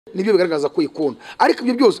nibyo bigaragaza ko ikunda. Ariko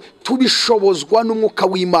ibyo byose tubishobozwa n'umwuka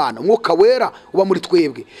w'Imana, umwuka wera uba muri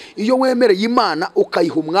twebwe. Iyo wemereye Imana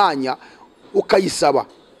ukayiha umwanya ukayisaba,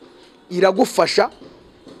 iragufasha,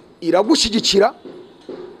 iragushyigikira,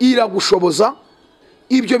 iragushoboza,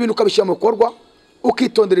 ibyo bintu ukabishyira mu bikorwa,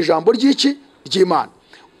 ukitondera ijambo ry'Imana.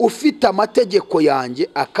 Ufite amategeko yanjye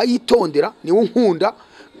akayitondera, niwe unkunda,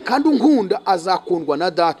 kandi unkunda azakundwa na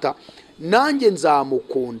Data, nanjye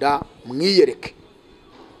nzamukunda mwiyereke.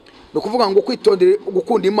 No kuvuga ngo kwitondera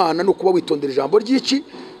gukunda Imana no kuba witondera ijambo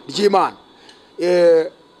ry'Imana.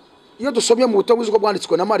 Iyo dusomye mu butumwa bw'uko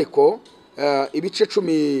bwanditswe na Mariko ibice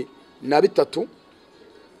 13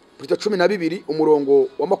 Pita 12 umurongo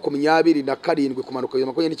wa 27 kumanuka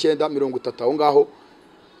 29 30 aho ngaho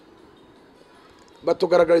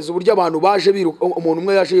batugaragariza uburyo abantu baje umuntu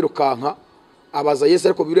umwe yaje yirukanka abaza Yesu,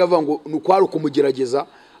 ariko Bibiliya avuga ngo nukwari kumugerageza,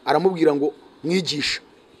 aramubwira ngo mwigisha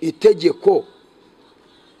itegeko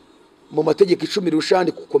mu mategeko 10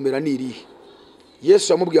 rushandi gukomera nirihe.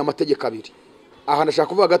 Yesu yamubwiye amategeko 2. Aha ndashaka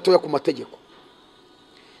kuvuga gatoya ku mategeko.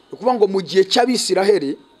 Ukuvuga ngo mu gihe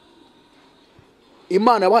cy'Abisiraheli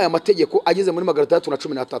Imana yabahaye amategeko ageze muri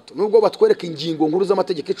 313. Nubwo batwereka ingingo nkuru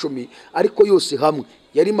z'amategeko 10, ariko yose hamwe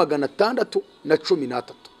yari 613.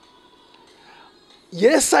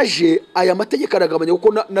 Yesu aje aya mategeko aragabanya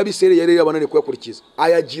kuko n'Abisiraheli yari yabananiye kuyakurikiza,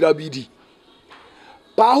 ayagira 2.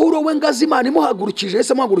 Pawulo we ngazi Imana imuhagurukije,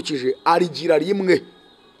 Yesu amuhagurukije arigira rimwe.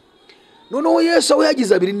 Noneho Yesu we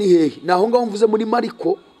yagize 2 ni hehe? Naho ngaho mvuze muri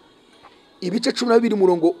Mariko ibice 12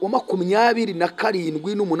 umurongo wa 27 na 7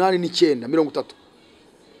 8 9 30.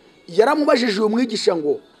 Yaramubajije uyu mwigisha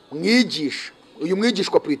ngo mwigisha, uyu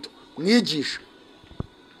mwigishwa Prito, mwigisha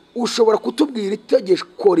ushobora kutubwira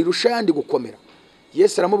itegeko rirusha yandi gukomera?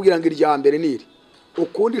 Yesu aramubwira ngo irya mbere niri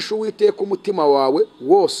ukundisha Uwiteka umutima wawe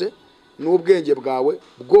wose n'ubwenge bwawe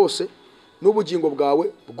bwose n'ubugingo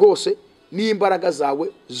bwawe bwose n'imbaraga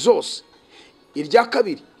zawe zose. Irya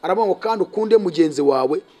kabiri aravuga ngo kandi ukunde mugenzi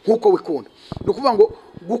wawe nkuko wikunda. No kuvuga ngo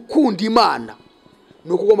gukunda Imana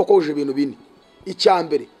no kugomba koje ibintu 4.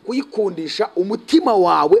 Icyambere kuyikundisha umutima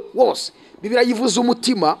wawe wose. Bibiliya yivuze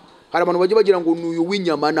umutima, hari abantu baje bagira ngo nuyu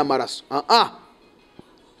w'inyama n'amaraso.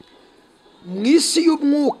 Mwisi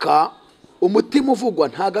y'umwuka umutima uvugwa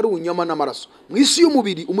ntago ari unyama n'amaraso. Mwisi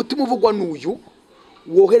y'umubiri umutima uvugwa nuyu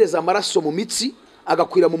wohereza amaraso mu mitsi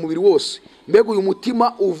agakwira mu mubiri wose. Mbega uyu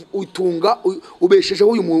mutima utunga ubeshejeho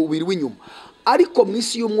uyu mubiri w'inyuma. Ariko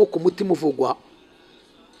mwisi y'umwuka umutima uvugwa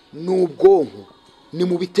n'ubwonko, ni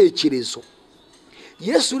mu bitekerezo.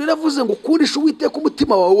 Yesu rero avuze ngo ukundisha Uwiteka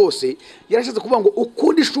umutima wawe wose, yarashatse kuvuga ngo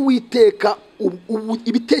ukundisha Uwiteka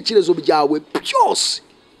ibitekerezo byawe byose.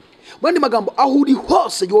 Bandi magambo aho uri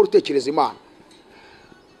hose yo utekereza Imana.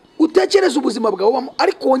 Utekereza ubuzima bwawe,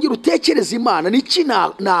 ariko wongera utekereza Imana. Niki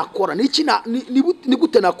nakora, niki ni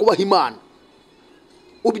gute nakubaha Imana?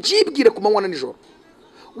 Ubyibwire ku manywa na nijoro.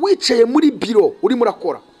 Wicaye muri biro uri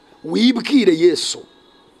murakora, wibwire Yesu.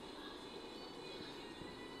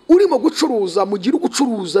 Urimo gucuruza, mugira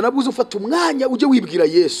gucuruza nabuze ufata umwanya uje wibwira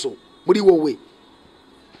Yesu muri wowe.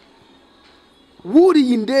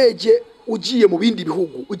 Wuriye indege ugiye mu bindi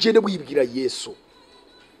bihugu, ugende wibwira Yesu.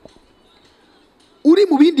 Uri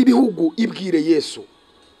mu bindi bihugu, ibwire Yesu.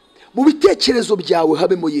 Mu bitekerezo byawe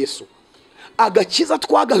habemo Yesu. Agakiza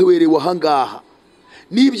twagaherewe ahangaha,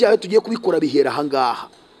 n'ibyawe tugiye kubikora bihera ahangaha.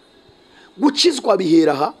 Gukizwa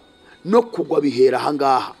bihera aha no kugwa bihera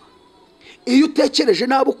ahangaha. Iyo utekereje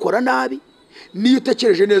nabi ukora nabi, niyo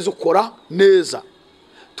utekereje neza ukora neza.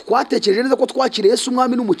 Twatekereje neza ko twakiriye Yesu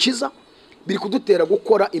umwami n'umukiza, biri kudutera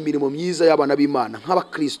gukora imirimo myiza y'abana b'Imana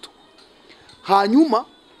nk'abakristo. Hanyuma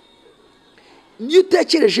niyo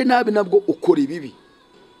utekereje nabi nabwo ukora ibibi.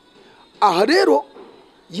 Aha rero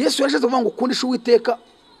Yesu yarashatse kuvuga ngo ukundisha Uwiteka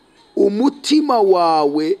umutima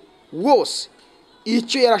wawe wose.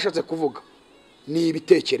 Icyo yarashatse kuvuga ni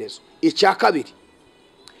ibitekerezo. Icya kabiri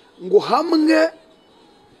ngo hamwe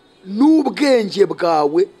n'ubwenge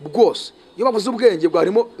bwawe bwose. Iyo bavuze ubwenge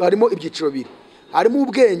harimo ibyiciro 2. Harimo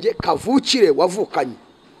ubwenge kavukire wavukanye,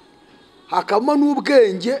 hakaba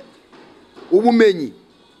n'ubwenge ubumenyi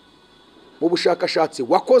mu bushakashatsi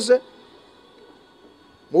wakoze,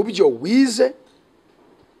 mu byo wize.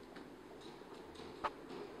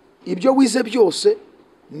 Ibyo wize byose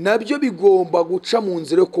nabyo bigomba guca mu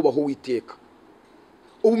nzira yo kubaho Uwiteka.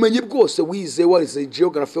 Ubumenyi bwose wize, warize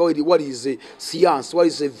geography, warize science,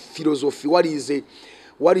 warize philosophy, warize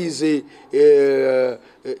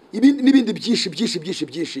n'ibindi byinshi.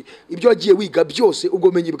 Ibyo wagiye wiga byose,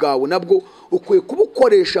 ubumenyi bwawe nabwo ukwiye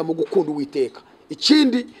kubukoresha mu gukunda Uwiteka.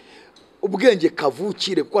 Ikindi ubwenge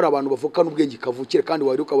kavukire, kuko abantu bavuka n'ubwenge kavukire kandi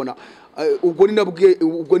wari ukabona ubwo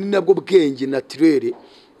ni nabwo bwenge naturel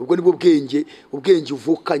ubwo nibwo bwenge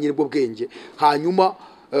uvukanye nibwo bwenge. Hanyuma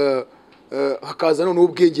hakaza none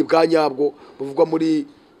ubwenge bwa nyabwo buvugwa muri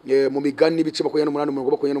mu migani bice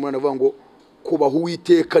 28 avuga ngo kubaha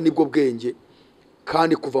Uwiteka nibwo bwenge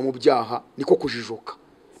kandi kuva mu byaha niko kujijuka.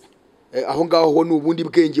 Aho ngaho ni ubundi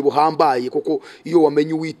bwenge buhambaye kuko iyo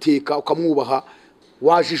wamenye Uwiteka ukamwubaha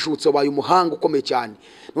wajijutse wabaye umuhanga ukomeye cyane.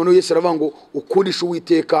 None Yesu aravuga ngo ukundisha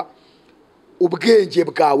Uwiteka ubwenge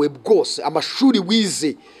bwawe bwose, amashuri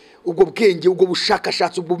wize, ubwo bwenge, ubwo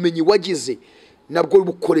bushakashatsi, ubumenyi wagize nabwo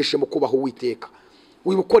bukoreshe mu kubaha Uwiteka,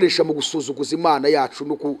 wibukoresha mu gusuzuguza Imana yacu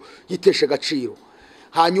no kuyitesha agaciro.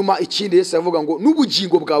 Hanyuma ikindi Yesu avuga ngo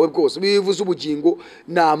n'ubugingo bwawe bwose, bivuze ubugingo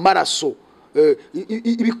na amaraso,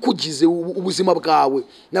 ibikugize ubuzima bwawe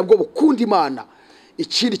nabwo bukunda Imana.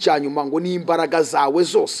 Ikindi cyanyuma ngo ni imbaraga zawe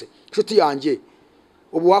zose. Nshuti yanjye,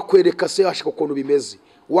 ubu wakwereka se ashaka ukuntu bimeze,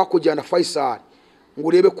 wakujyana Faisal ngo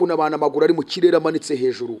urebe kuna abana amaguru ari mu kirere amanitse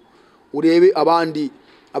hejuru, urebe abandi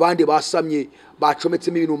basamye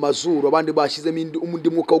bacometsemo ibintu mu mazuru, abandi bashyizemo undi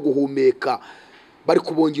mwuka wo guhumeka, bari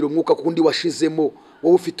kubongera umwuka kundi washizemo.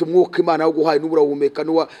 Wowe ufite umwuka Imana yo guhaye n'uburahumeka,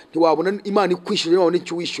 ntiwabona Imana ikwishyura nawe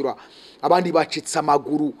n'icyo wishyura. Abandi bacitse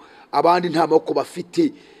amaguru, abandi nta maboko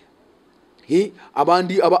bafite,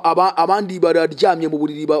 abandi bararyamye mu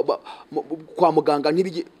buriri kwa muganga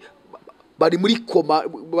bari muri koma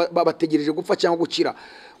bategereje gupfa cyangwa gukira.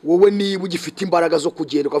 Wowe niba ugifite imbaraga zo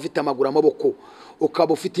kugenda, ukafite amaguru amaboko,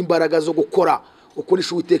 ukaba ufite imbaraga zo gukora,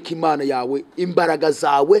 ukoresha Uwiteka Imana yawe imbaraga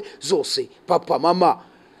zawe zose. Papa mama,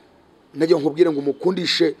 najya nkubwire ngo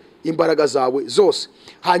umukundishe imbaraga zawe zose.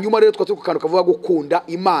 Hanyuma rero twatuka ku kantu kavuga gukunda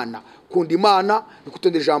Imana. Kunda Imana ni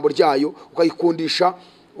kutondera ijambo ryayo, ukayikundisha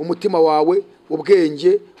umutima wawe,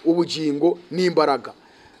 ubwenge, ubugingo n'imbaraga.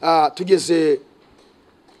 Tugeze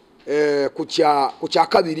ku cya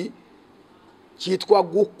kabiri cyitwa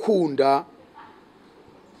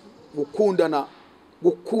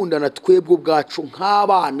gukundana twebwe ubwacu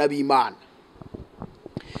nk'abana b'Imana.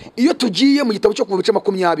 Iyo tugiye mu gitabo cyo kuva bice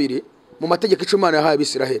 20 mu mategeko 10 Imana yahaye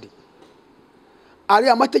Abisiraheli, ari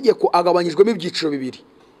amategeko agabanyijwemo ibyiciro bibiri.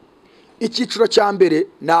 Icyiciro cya mbere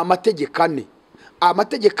ni amategeko 4.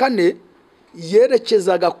 Amategeko 4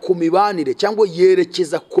 yerekezaga ku mibanire cyangwa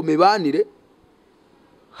yerekeza ku mibanire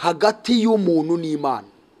hagati y'umuntu n'Imana.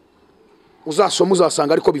 Uzasoma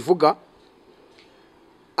uzasanga ariko bivuga,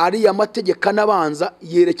 ari amategeko anabanza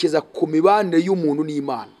yerekeza ku mibanire y'umuntu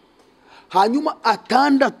n'Imana. Hanyuma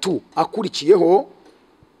 6 akurikiyeho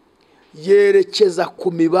yerekeza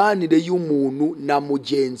ku mibanire y'umuntu na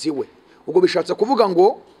mugenzi we. Ubwo bishatse kuvuga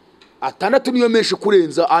ngo 6 niyo menshi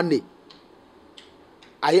kurenza 4.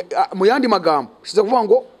 Mu yandi magambo bishatse kuvuga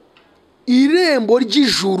ngo irembo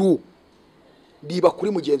ry'ijuru riba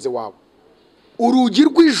kuri mugenzi wawe, urugi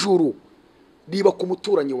rw'ijuru riba ku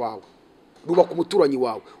muturanyi wawe, ruba ku muturanyi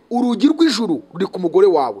wawe. Urugi rw'ijuru ruri ku mugore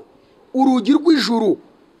wawe, urugi rw'ijuru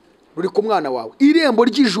ruri ku mwana wawe, irembo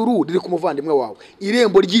ry'ijuru riri ku muvandimwe wawe,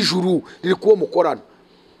 irembo ry'ijuru riri kuwo mukorana.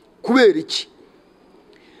 Kubera iki?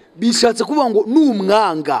 Bishatse kuvuga ngo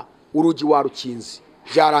n'umwanga urugi warukinze,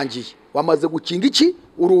 byarangiye, wamaze gukinga iki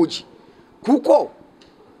urugi, kuko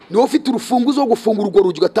niwe ufite urufunguzo rwo gufungura urwo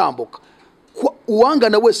rugi gatambuka.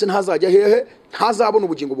 Uwangana wese ntazajya hehe, ntazabona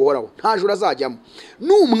ubugingo buhoraho, nta juru azajyamo.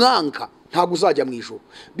 N'umwanga ntago uzajya mu ijuru.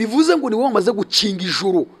 Bivuze ngo niwe wamaze gukinga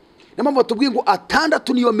ijuru. Namamba tubwiye ngo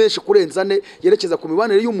 6 niyo menshi kurenza 4 yerekeza ku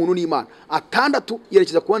mibanire y'umuntu n'Imana. 6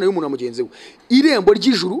 yerekeza ku mibanire y'umuntu na mugenzi we. Irembo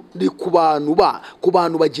ry'ijuru riri ku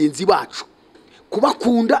bantu bagenzi bacu.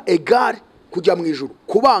 Kubakunda egare kujya mu ijuru,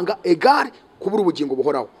 kubanga egare kubura ubugingo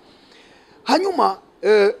buhoraho. Hanyuma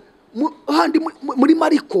muri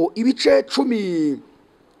Mariko ibice 12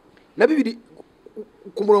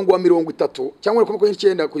 ku murongo wa 30 cyangwa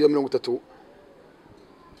 29 kugeza 30,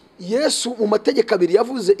 Yesu mu mategeko 2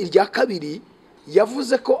 yavuze irya kabiri,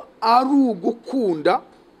 yavuze ko ari ugukunda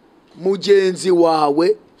mugenzi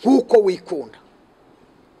wawe nkuko wikunda.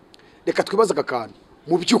 Reka twibaza akantu,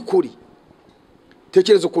 mu by'ukuri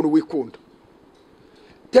tekereza ukuntu wikunda,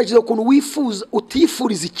 tekereza ukuntu wifuza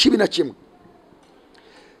utifuriza ikibi na kimwe.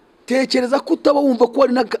 Tekereza ko utaba wumva ko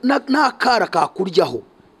ari n'akara kakuryaho.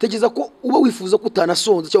 Tekereza ko uba wifuza ko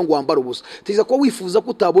utanasonza cyangwa wambara ubusa. Tekereza ko wifuza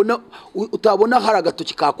ko utabona hari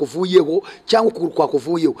agatoki kakuvuyeho cyangwa ukuguru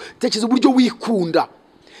kwakuvuyeho. Tekereza uburyo wikunda.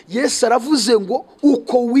 Yesu aravuze ngo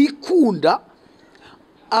uko wikunda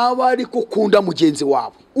aba ari gukunda mugenzi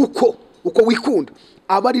wawe. Uko wikunda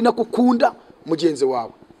aba ari nako ukunda mugenzi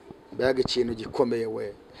wawe. Mbega ikintu gikomeye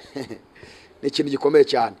we. Ni ikintu gikomeye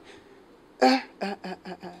cyane.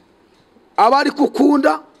 Aba ari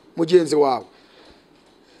gukunda mugenzi wawe,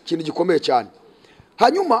 ikintu gikomeye cyane.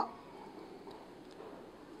 Hanyuma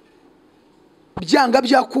byanga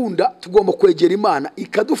byakunda tugomba kwegera Imana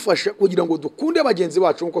ikadufasha kugira ngo dukunde bagenzi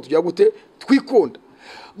bacu nkuko tugiye gute twikunda.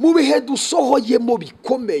 Mu bihe dusohoyemo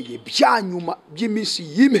bikomeye byanyuma by'iminsi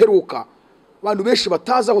y'imperuka abantu benshi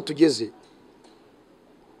bataza aho tugeze,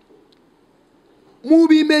 mu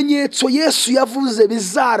bimenyetso Yesu yavuze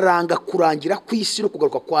bizaranga kurangira kw'isi no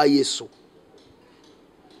kugaruka kwa Yesu,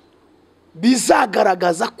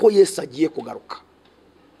 bizagaragaza ko Yesu agiye kugaruka,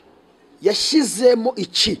 yashyizemo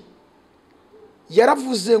iki?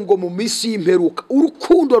 Yaravuze ngo mu minsi y'imperuka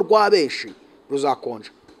urukundo rwa benshi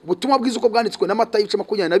ruzakonja. Ubutumwa bwiza uko bwanditswe na Matayo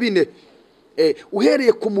 24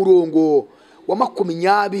 uhereye ku murongo wa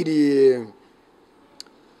 20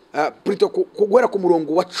 guhera ku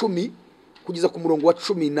murongo wa 10 kugeza ku murongo wa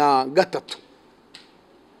 13,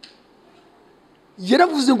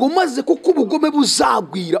 yaravuze ngo maze kuko ubugome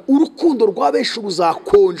buzagwira urukundo rwa benshi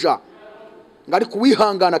ruzakonja, ariko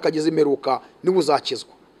wihangana akageza imperuka niwe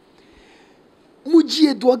uzakizwa. Mu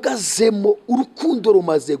gihe duhagazemo urukundo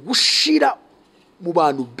rumaze gushira mu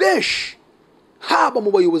bantu benshi, haba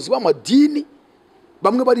mu bayobozi b'amadini,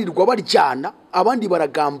 bamwe barirwa baryana, abandi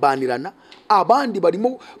baragambanirana, abandi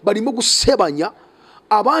barimo gusebanya,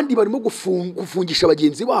 abandi barimo gufungisha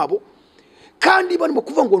bagenzi babo, kandi barimo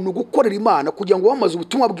kuvuga ngo nugukorera Imana kugira ngo bamaze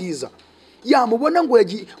ubutumwa bwiza. Yamubona ngo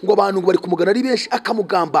abantu bari kumugana ari benshi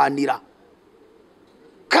akamugambanira,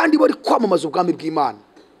 kandi bari kwamamaza ubwami bw'Imana.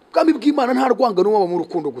 Ubwami bw'Imana nta rwanga n'uwo mu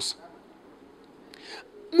rukundo gusa.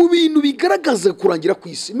 Mu bintu bigaragaza kurangira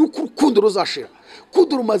kw'isi nuko urukundo ruzashira.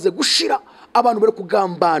 Kundo rumaze gushira, abantu bari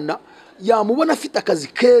kugambana, yamubona afite akazi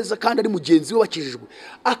keza kandi ari mugenzi we bakijijwe,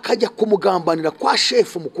 akajya kumugambanira kwa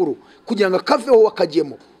shefu mukuru kugira ngo akaveho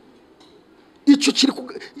akagemo. Icyo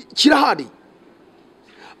kirahari.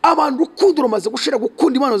 Abantu urukundo rumaze gushira,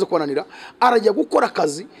 gukunda Imana zo kwananira, arajya gukora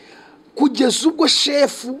akazi kugeza ubwo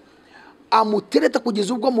shefu amutereta,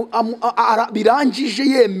 kugeza ubwo birangije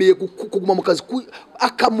yemeye kuguma mu kazi,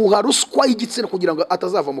 akamuha ruswa y'igitsina kugira ngo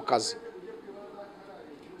atazava mu kazi.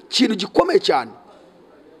 Ikintu gikomeye cyane,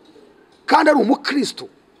 kandi ari umukristo.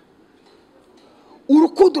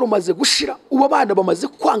 Urukundo rumaze gushira, ubu abana bamaze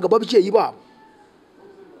kwanga ababyeyi babo,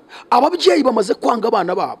 ababyeyi bamaze kwanga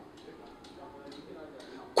abana babo,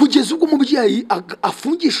 kugeza ubwo umubyeyi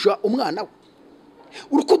afungisha umwana we.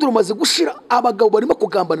 Urukundo rumaze gushira, abagabo barimo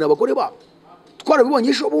kugambanira abagore babo. Twarabibonye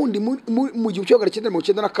ejo bundi mu gihe cyo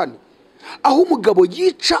 1994, aho umugabo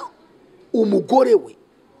yica umugore we,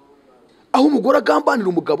 aho umugore agambanira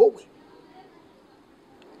umugabo we.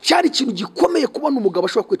 Cyari ikintu gikomeye kubona umugabo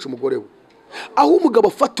ashobora kwica umugore we, aho umugabo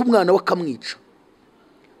afata umwana we akamwica,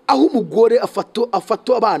 aho umugore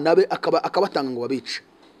afata abana be akabatanga ngo babice.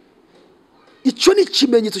 Icyo ni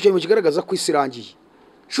ikimenyetso cyane kigaragaza ko isi irangiye.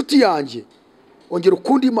 Nshuti yanjye, ongera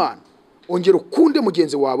ukunde Imana, ongera ukunde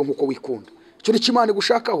mugenzi wawe nkuko wikunda. Icyo ni Imana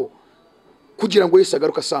gushakaho kugira ngo Yesu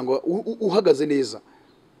agaruka asanga uhagaze neza.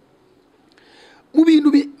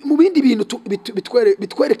 Mu bindi bintu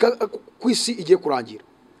bitwereka ku isi igiye kurangira.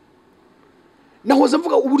 Nahoze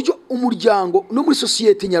mvuga uburyo umuryango no muri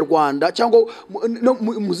societe nyarwanda cyangwa no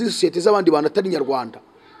mu societe z'abandi bantu atari nyarwanda,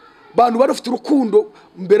 bantu barafite urukundo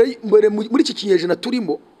mbere muri iki kinyejana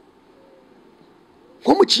turimo,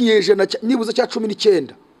 nko mu kinyejana nibuza cya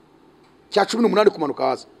 19 cya 18 kumanuka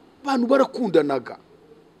haza, bantu barakundanaga,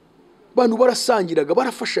 bantu barasangiraga,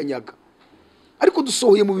 barafashanyaga. Ariko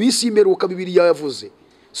dusohoye mu bisi y'imperuka Bibiliya yavuze,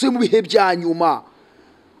 so mu bihe bya nyuma,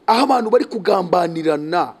 aho abantu bari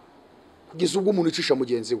kugambanirana kugeza ubwo umuntu icisha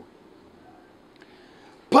mugenzi we.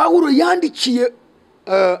 Paulo yandikiye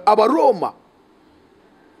abaroma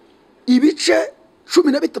ibice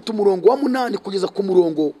 13 murongo wa 8 kugeza ku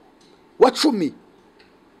murongo wa 10,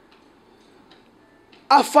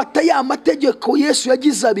 afata ya mategeko Yesu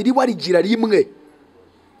yagize abiri warigira rimwe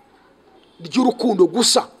ry'urukundo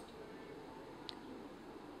gusa.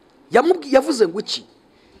 Yavuze ngo iki?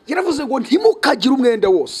 Yaravuze ngo ntimukagire umwenda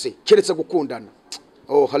wose keretse gukundana.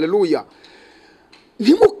 Oh haleluya.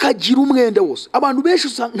 Ntimukagire umwenda wose. Abantu benshi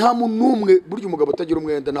usanga nta muntu numwe, burya umugabo utagira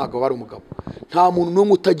umwenda ntago ari umugabo. Nta muntu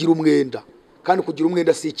numwe utagira umwenda, kandi kugira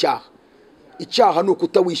umwenda si icyaha. Icyaha ni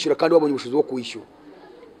ukutawishyura kandi wabonye ubushobozi bwo kuwishyura.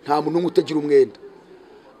 Nta muntu numwe utagira umwenda.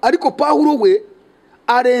 Ariko Paulo we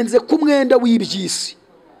arenze ku mwenda w'ibyisi.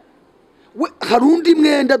 We hari undi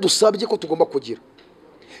mwenda dusabye ko tugomba kugira.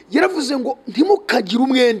 Yaravuze ngo ntimukagire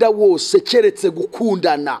umwenda wose keretse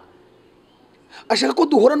gukundana. Ashaka ko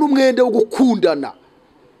duhora n'umwenda wo gukundana.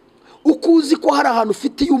 Ukuzi ko hari ahantu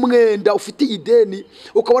ufitiye umwenda, ufitiye ideni,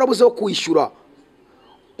 ukaba warabuze wo kwishyura,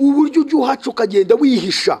 uburyo ujye uhaca ukagenda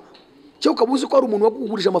wihisha, cyangwa ukabuze ko hari umuntu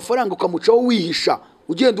wagugurije amafaranga ukamucaho wihisha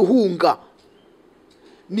ugenda uhunga.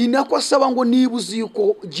 Ni nako asaba ngo niba uzi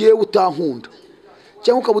yuko giye utankunda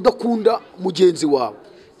cyangwa ukaba udakunda mugenzi wawe,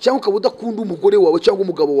 cyangwa ukaba udakunda umugore wawe cyangwa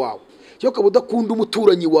umugabo wawe, cyangwa ukaba udakunda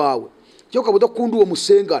umuturanyi wawe, cyangwa ukaba udakunda uwo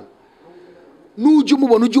musengana, nujya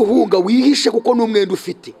umubona ujye uhunga wihishe, kuko n'umwenda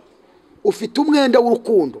ufite umwenda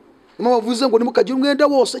w'urukundo. Niyo bavuze ngo nimukagire umwenda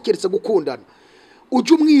wose keretse gukundana.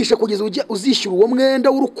 Ujye umwihisha kugeza uzishyura uwo mwenda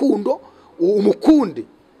w'urukundo, umukunde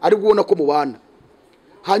ari ubona ko mubana.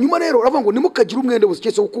 Hanyuma rero uravuga ngo nimukagire umwenda wose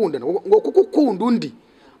keretse gukundana, ngo kuko ukunda undi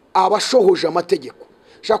abashohoje amategeko.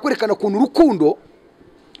 Shaka kwerekana kuntu urukundo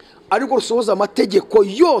ariko rusohoza amategeko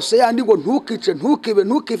yose, yandi ngo ntukice, ntukibe,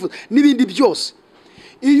 ntukifuze n'ibindi byose.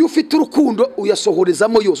 Iyo ufite urukundo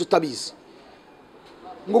uyasohorezamo yose utabizi.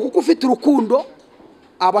 Ngo kuko ufite urukundo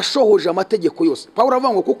abashohoje amategeko yose. Pawulo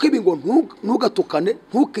avuga ngo kuko ibi ngo ntugatukane,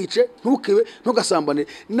 ntukice, ntukibe, ntugasambane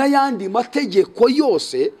n'ayandi mategeko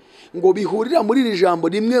yose ngo bihurira muri iri jambo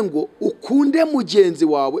rimwe ngo ukunde mugenzi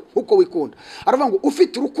wawe uko wikunda. Aravuga ngo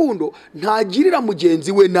ufite urukundo ntagirira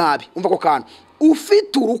mugenzi we nabi. Umva ko kana,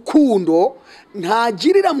 ufite urukundo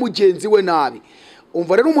ntagirira mugenzi we nabi.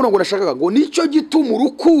 Umva rero umurongo nashakaga ngo nicyo gituma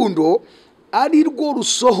urukundo ari rwo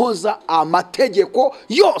rusohoza amategeko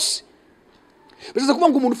yose. Bivuze kuvuga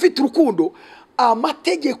ngo umuntu ufite urukundo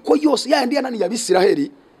amategeko yose yandi yananiye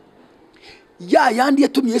Abisiraheli, yandi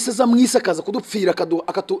yatumye Yesu aza mu isi akaza kudupfira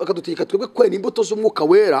akadutegeka twebwe kwera imbuto z'umwuka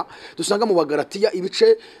wera, dusanga mu Bagalatiya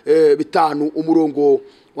ibice 5 umurongo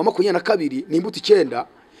wa 22 n'imbuto 9.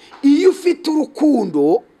 Iyo ufite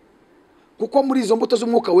urukundo, kuko muri izo mbuto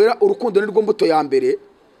z'umwuka wera urukundo ni rwo mbuto ya mbere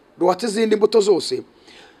ruhatse izindi mbuto zose,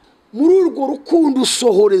 muri urwo rukundo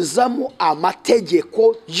usohorezamo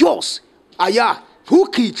amategeko yose. Aya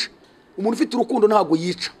ntukice. Umuntu ufite urukundo ntago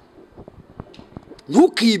yica.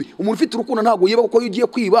 Ntukibe. Umuntu ufite urukundo ntago yiba, kuko iyo ugiye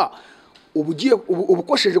kwiba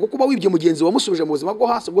ubukosheje kuko uba wibye mugenzi wamusubije mu buzima bwo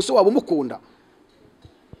hasi, gusa waba umukunda.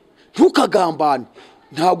 Ntukagambane.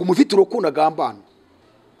 Ntago umuntu ufite urukundo agambana.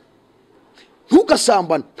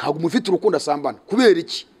 Ntugasambane. Ntago umuntu ufite urukundo asambana. Kubera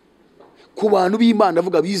iki? Ku bantu b'Imana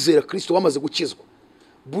avuga bizera Kristo bamaze gukizwa,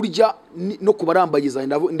 burya no kubarambagiza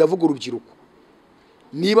ndavuga urubyiruko.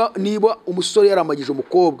 Niba umusore yaramagije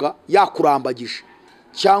umukobwa yakurambagije,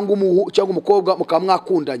 cyangwa umukobwa mukaba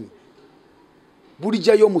mwakundanye,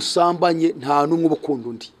 burya yo musambanye nta numwe ubukunda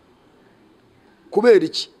undi. Kubera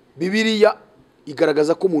iki? Bibiliya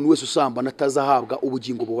igaragaza ko umuntu wese usambana atazahabwa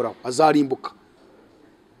ubugingo buhoraho, azarimbuka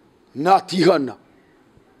natihana.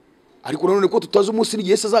 Ariko nanone ko tutazi umunsi ni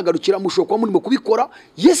Yesu azagarukira, mushobora muri kubikora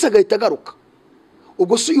Yesu agahita agaruka.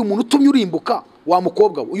 Ubwo si uyu muntu utumye urimbuka, wa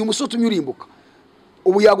mukobwa uyu musore utumye urimbuka,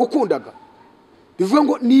 ubu yagukundaga? Bivuga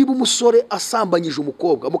ngo niba umusore asambanyije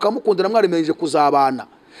umukobwa mukamukundana mwaremeje kuzabana,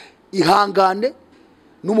 ihangane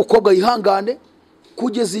n'umukobwa yihangane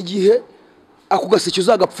kugeza igihe akugaseke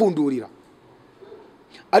uzagapfundurira.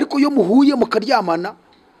 Ariko iyo muhuye mukaryamana,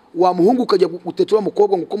 wa muhungu ukajya gutetura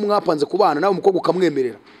umukobwa ngo mwapanze kubana nawe umukobwa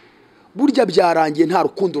ukamwemerera, burya byarangiye nta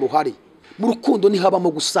rukundo ruhari. Mu rukundo ni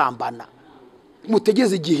habamo gusambana.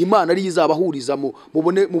 Mutegeze igihe Imana ari izabahurizamo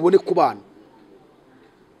mubone kubana,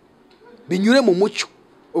 binyure mu mucyo.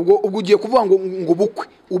 Ubwo ugiye kuvuga ngo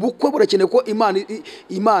ubukwe burakeneye ko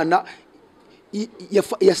Imana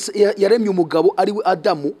yaremye umugabo ari we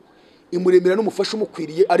Adamu, imuremera n'umufasha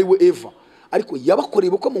umukwiriye ari we Eva, ariko yabakoreye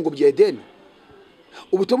ubukwe mu ngobyi ya Edeni.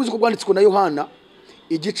 Ubutumwa bwo bwanditswe na Yohana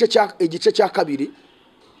igice cya 2,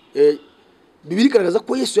 Bibiliya igaragaza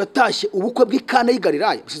ko Yesu yatashye ubukwe bw'Ikana y'i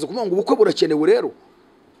Galilaya. Bishize kuvuga ngo ubukwe burakenewe rero.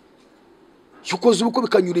 Yukoze ubukwe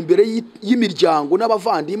bikanyura imbere y'imiryango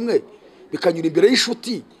n'abavandimwe, bikanyura imbere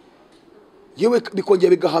y'ishuti, yewe bikongera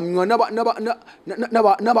bigahamywa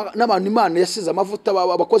n'abantu Imana yasize amavuta,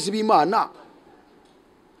 abakozi b'Imana,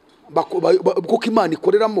 kuko Imana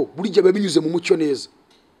ikoreramo buri gihe binyuze mu mucyo neza.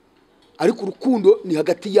 Ariko urukundo ni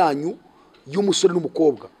hagati yanyu y'umusore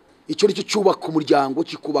n'umukobwa. Icyo nicyo cyubaka umuryango,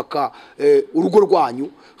 kikubaka urugo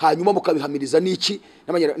rwanyu, hanyuma mukabihamiriza n'iki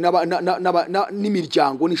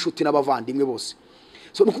n'imiryango n'inshuti n'abavandimwe bose.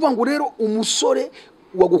 So nukuvuga ngo rero umusore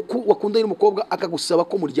wakundanye n'umukobwa akagusaba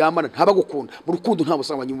ko muryamana ntabagukunda. Mu rukundo nta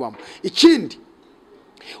busambanyi mubamo. Ikindi,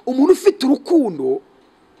 umuntu ufite urukundo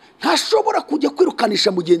ntashobora kujya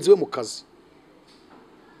kwirukanisha mugenzi we mu kazi.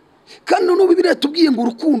 Kandi no Bibiliya tubwiye ngo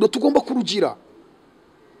urukundo tugomba kurugira.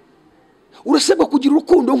 Urasabwa kugira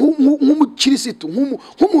urukundo nk'umukirisitu,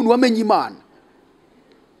 nk'umuntu wamenye Imana,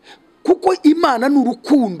 kuko Imana ni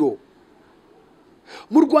urukundo.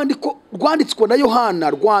 Mu rwandiko rwanditswe na Yohana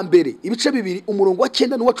rwa mbere ibice 2 umurongo wa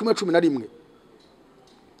 9 n'uwa 11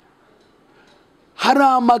 hari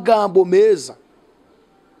amagambo meza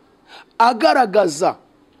agaragaza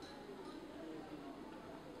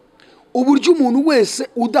uburyo umuntu wese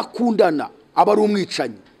udakundana aba ari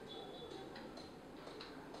umwicanyi.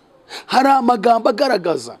 hari amagambo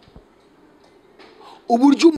agaragaza uburyo